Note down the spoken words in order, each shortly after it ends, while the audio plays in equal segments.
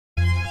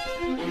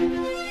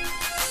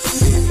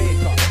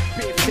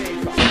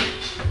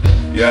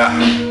Yeah.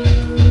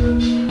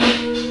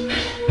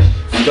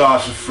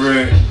 Stars for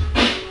free.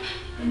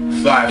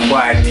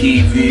 Sci-fi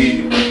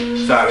TV.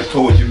 I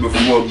told you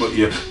before, but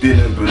you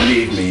didn't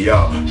believe me,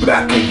 yo.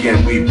 Back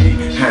again, we be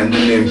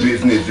handling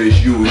business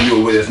as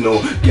usual. There's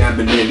no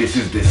gambling, this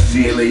is the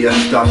serious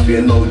stuff,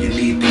 you know, you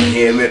need to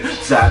hear it.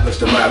 CYRUS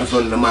the virus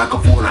on the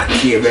microphone, I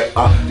tear it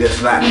up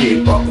just like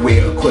paper. Way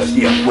across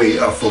the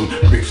equator, from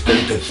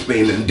Brixton to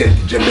Spain and then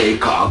to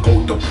Jamaica. I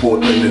go to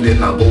Portland and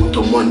then I go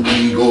to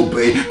Montego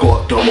Bay. Go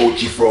up to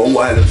Ochi for a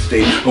while and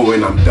stay. And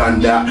when I'm done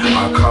that,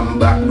 I come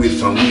back with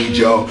some weed,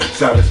 yo.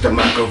 CYRUS the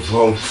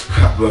microphone,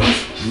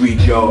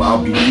 read, yo,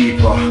 I'll be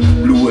deeper,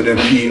 bluer than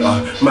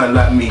Peter. Man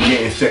like me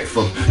getting sex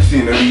from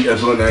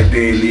senoritas on a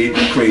daily.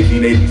 Crazy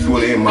ladies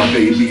swallowing my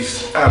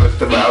babies. CYRUS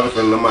the virus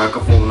on the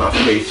microphone, I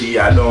play. See,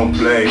 I don't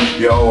play.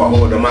 Yo, I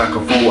hold the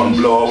microphone and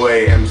blow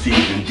away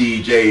MCs and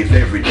DJs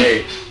every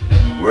day.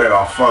 Where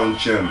I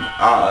function,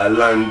 out of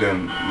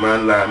London,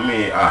 man like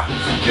me, I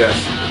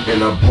just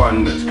in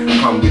abundance.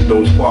 Come with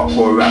those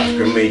hardcore raps,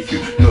 can make you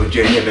nod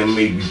your head and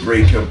maybe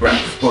break your back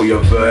or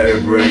your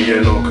vertebrae, you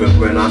know. Cause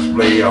when I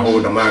play, I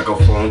hold the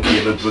microphone,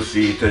 kill and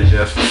proceed to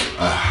just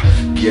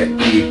get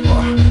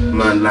deeper.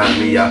 Man like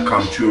me, I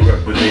come true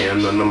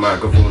representing on the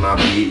microphone. I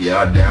beat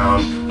ya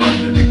down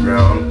under the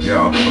ground.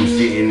 Yo, I'm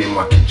sitting in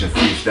my kitchen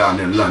freestyle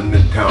in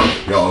London town.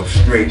 Yo,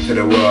 straight to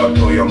the world,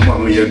 tell your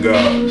mama, your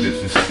girl.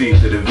 This is C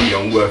to the V,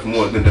 I'm worth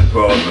more than the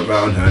pearls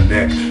around her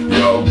neck.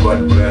 Yo,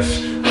 God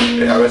bless.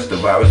 CYRUS the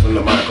virus on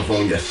the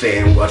microphone, you're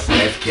saying what's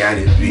next, can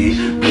it be?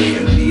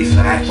 Blatantly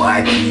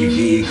sci-fi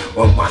TV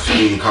on my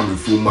screen coming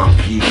through my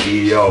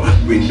PC, yo.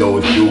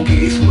 Windows, Bill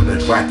Gates wanna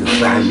try to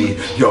sign me,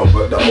 yo,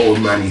 but the old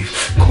man, he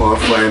can't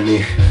find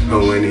me.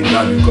 And when he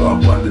does, he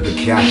got a bundle of the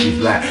cash, he's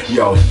like,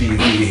 yo, CV,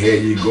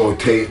 here you go,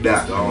 take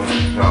that.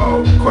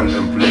 Oh,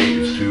 contemplate,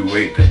 it's too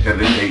late to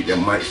hesitate, you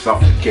might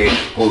suffocate.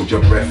 Hold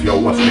your breath, yo,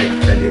 what's next,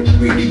 can it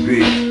really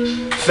be?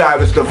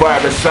 CYRUS the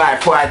virus,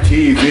 sci-fi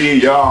TV,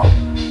 yo.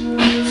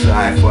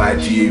 Sci-fi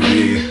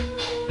TV,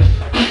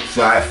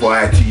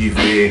 sci-fi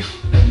TV,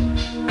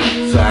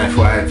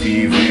 sci-fi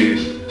TV.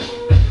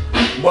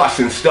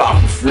 Busting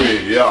stuff for free,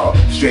 yo.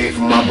 Straight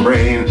from my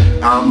brain,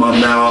 out my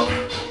mouth.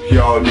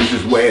 Yo, this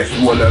is where it's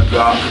what I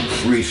got.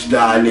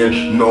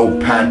 Freestyling, no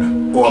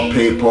pen or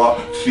paper.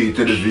 C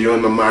to the V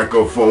on the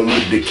microphone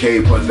with the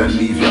capers that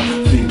leave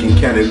you thinking,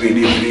 can it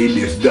really be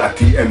this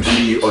dirty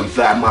MC on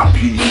my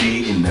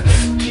PC in the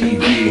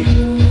TV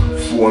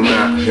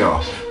format, yo.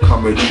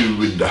 Coming through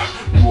with the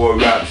raw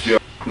raps, yo.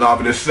 Now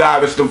for the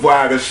CYRUS the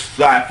virus,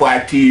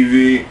 sci-fi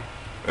TV.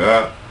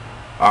 Yeah,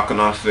 how can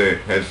I say?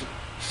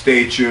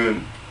 Stay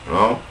tuned, you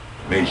know.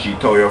 Make sure you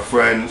tell your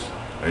friends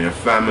and your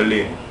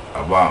family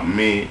about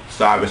me,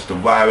 CYRUS the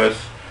virus.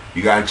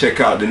 You gotta check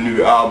out the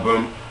new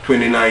album,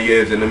 29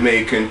 years in the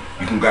making.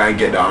 You can go and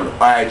get that on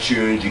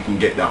iTunes, you can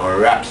get that on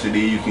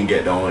Rhapsody, you can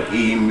get that on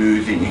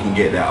eMusic, you can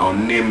get that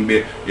on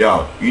Nimbit.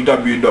 Yo,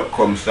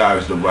 uw.com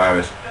CYRUS the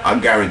virus. I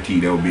guarantee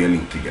there will be a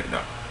link to get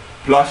that.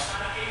 Plus,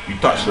 you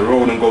touch the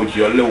road and go to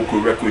your local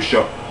record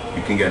shop,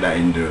 you can get that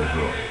in there as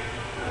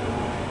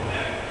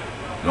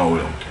well. No,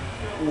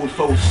 all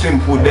so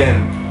simple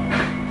then.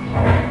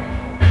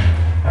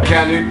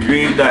 Can it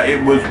be that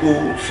it was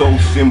all so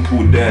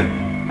simple then?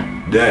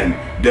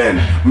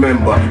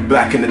 Remember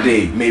back in the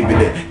day, maybe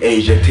the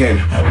age of 10,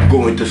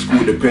 going to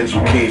school, the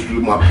pencil case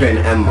with my pen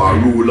and my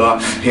ruler,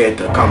 here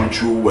to come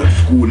true and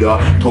school ya.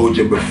 Told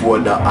you before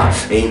that I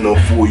ain't no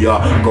fool ya.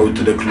 Go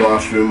to the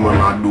classroom and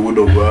I do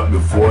the work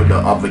before the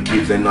other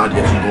kids, and I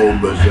just go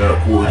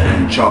berserk,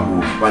 causing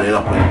trouble, running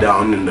up and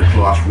down in the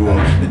classroom.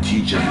 The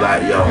teacher's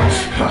like, yo,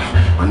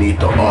 I need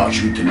to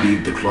ask you to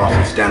leave the class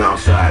and stand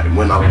outside. And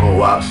when I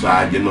go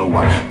outside, you know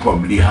I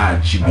probably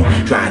hide. She be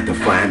trying to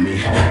find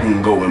me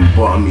and go and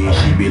bar me.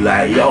 She be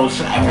like, yo,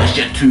 CYRUS,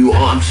 you're too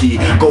armsy.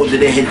 Go to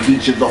the head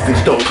teacher's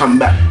office, don't come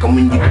back. And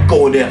when you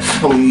go there,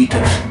 I want you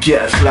to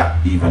get a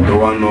slap. Even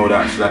though I know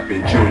that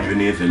slapping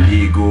children is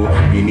illegal,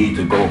 you need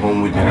to go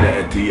home with your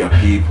letter to your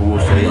people,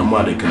 so your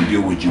mother can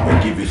deal with you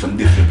and give you some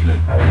discipline.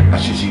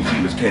 That's what she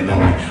was telling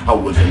me. I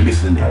wasn't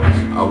listening.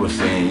 I was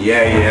saying,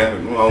 yeah,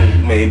 well,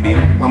 maybe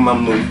my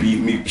mum don't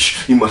beat me.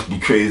 You must be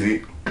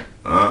crazy.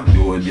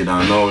 Did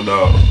I know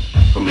though?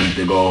 For me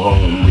to go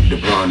home with the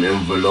brown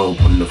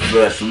envelope on the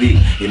first week.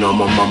 You know,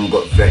 my mum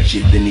got vexed,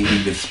 she didn't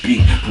even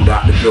speak. Pulled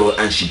out the bill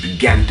and she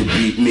began to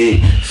beat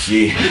me.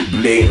 See,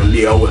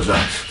 blatantly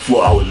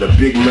thought I was a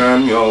big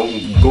man, you know,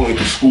 going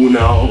to school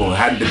now,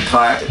 had the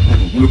tie,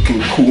 looking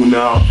cool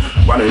now,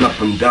 running up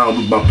and down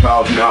with my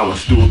pals now, and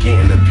still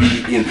getting a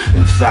beating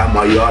inside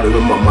my yard. And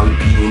when my mum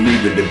beating me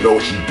with the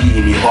belt, she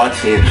beating me hard,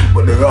 saying,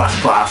 but the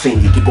last part I saying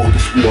you to go to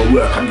school and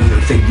work, I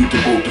didn't say you to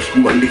go to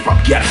school and lift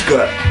up your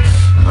skirt.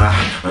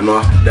 And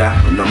after that,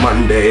 on the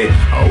Monday,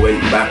 I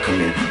went back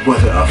and it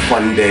wasn't a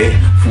fun day.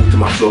 Thought to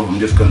myself, I'm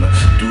just gonna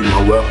do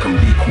my work and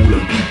be cool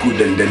and be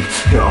good, and then,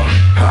 you know,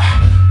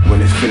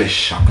 when it's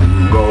finished, I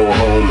can go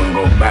home and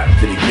go back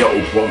to the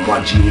ghetto, put on my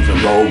jeans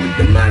and roll with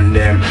the man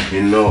them,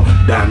 you know,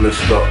 diamond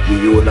stock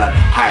with all that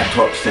high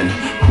tops and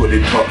hood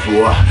the top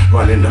floor,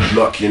 running the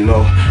block, you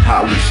know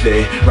how we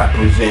stay,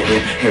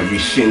 representing every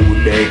single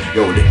day.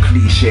 Yo, the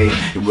cliche,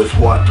 it was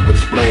hard to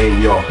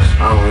explain, yo.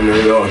 I don't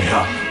know,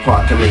 yeah.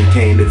 Hard to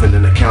maintain, living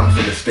in the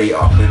council estate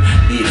up in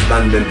East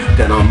London.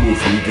 Then I moved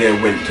from there,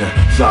 went to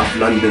South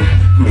London.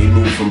 Made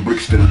move from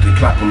Brixton to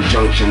Clapham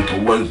Junction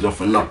to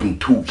Wandsworth and up in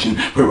Tooching,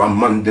 where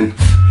I'm London.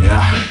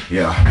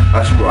 Yeah,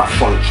 that's where I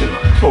function.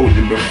 I told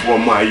you before,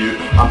 my youth,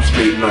 I'm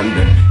straight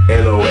London.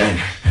 L-O-N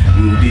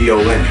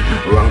D-O-N.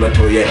 Ranga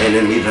to your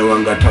enemies and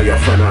ranga to your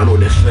friend. I know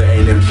there's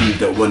certain MCs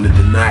that want to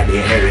deny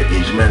their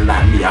heritage. Man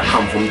like me, I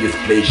come from this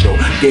place, yo.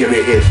 There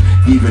it is.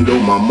 Even though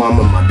my mom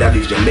and my dad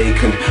is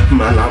Jamaican,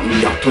 man like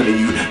me, I'm telling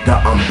you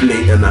that I'm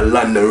blatant. A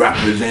London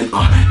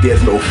representer,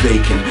 there's no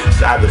faking.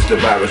 Cyrus the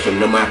virus on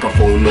the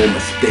microphone, no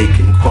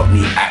mistaking.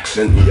 Cockney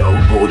accent, yo,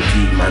 gold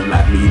teeth. Man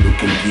like me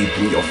looking deep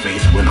in your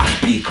face when I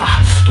speak. I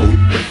told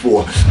you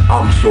before,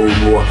 I'm so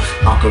raw.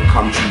 I could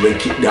come through and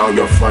kick down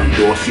your front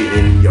door,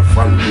 sitting in your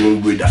front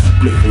room with a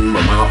spliff in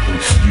my mouth, and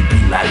you be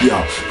like, yo,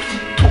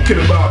 talking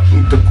about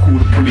to call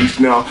the police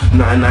now,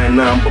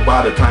 999, but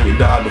by the time you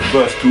die the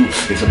first two,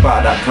 it's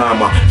about that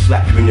time I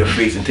slap you in your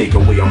face and take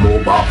away your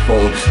mobile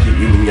phone, stick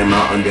you in your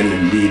mouth and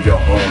then leave your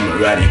home,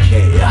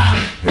 eradicate,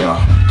 yeah,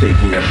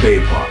 taking your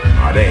paper,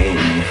 that ain't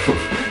me,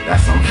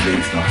 that's some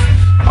fake stuff.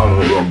 I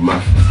don't rob,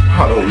 man,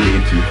 I don't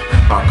need to,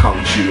 I come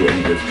to you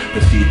and just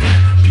proceed to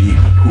be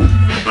who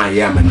I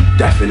am and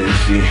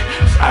definitely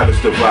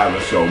Cyrus the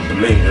virus, so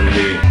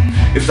blatantly.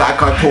 It's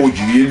like I told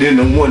you, you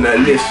didn't wanna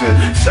listen.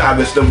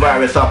 Cyrus the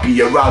virus, I'll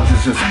be arousing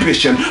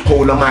suspicion.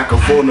 Hold a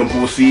microphone and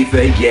we'll see if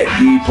they get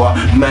deeper.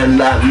 Man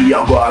like me,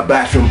 I got a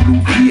bash from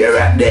Blue Peter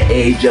at the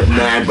age of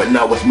 9, but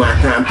now it's my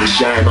time to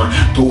shine.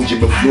 I told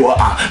you before,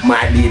 I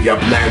might leave you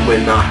blind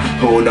when I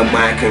hold a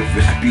mic and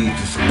for speed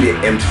to spit.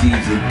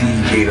 MCs and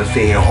DJs are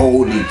saying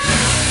holy.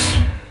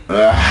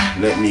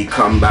 Let me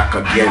come back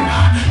again.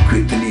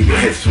 Quick to leave your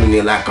head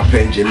swinging like a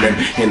pendulum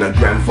in a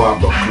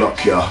grandfather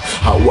clock, yeah.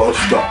 I won't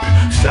stop.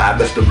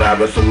 Cyrus the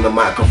virus on the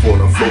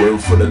microphone, I'm flowing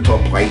for the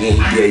top. I ain't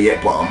there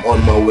yet, but I'm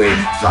on my way.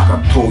 It's like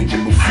I told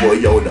you before,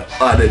 yo, the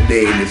other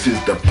day. This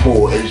is the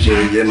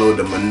protege, you know,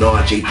 the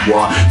menage a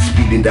trois.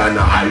 Speeding down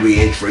the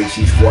highway in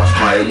Tracy's first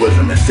car, it was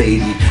a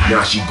Mercedes.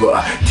 Now she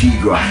got a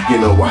Tigra, you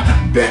know what?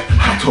 Bet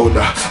I told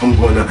her I'm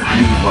gonna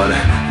leave her.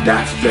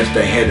 That's just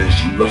ahead and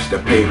she lost the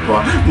paper.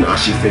 Now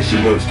she said she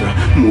wants to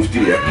move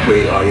to the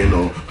equator, you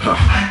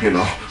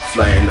know,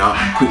 flying out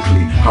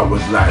quickly. I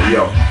was like,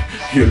 yo,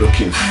 you're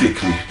looking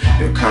sickly.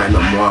 The kind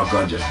of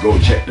marker, just go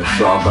check the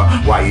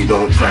saga. Why you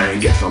don't try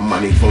and get some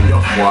money from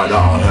your father?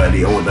 I heard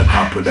he owned a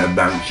couple of the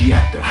bank, she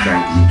had to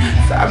thank me.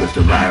 Cyrus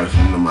the virus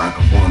on the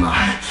microphone,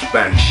 I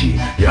spank she,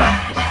 yeah.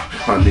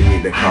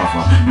 Underneath the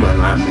cover, man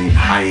like me,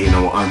 I ain't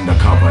no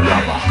undercover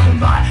lover.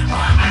 Cause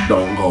I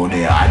don't go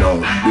there, I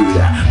don't do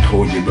that.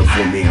 Told you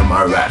before, me and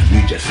my raps, we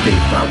just stay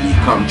fat. We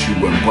come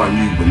true and run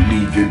you and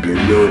leave you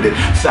reloaded.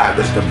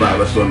 Cyrus the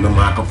virus on the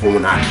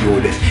microphone, I kill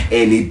this.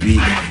 Any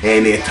beat,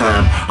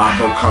 anytime, I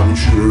can come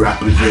true,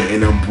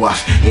 representing and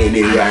bust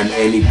any rhyme,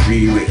 any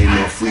pre-written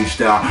or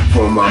freestyle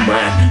from my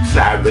mind.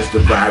 Cyrus the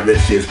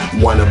virus is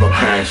one of a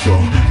kind, so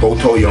go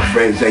tell your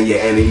friends and your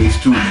enemies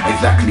too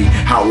exactly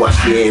how I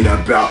saying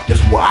about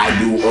just what I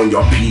do on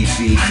your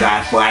PC,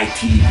 sci-fi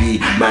TV.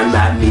 Man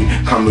like me,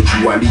 coming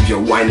through, I leave you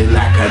whining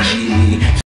like a genie.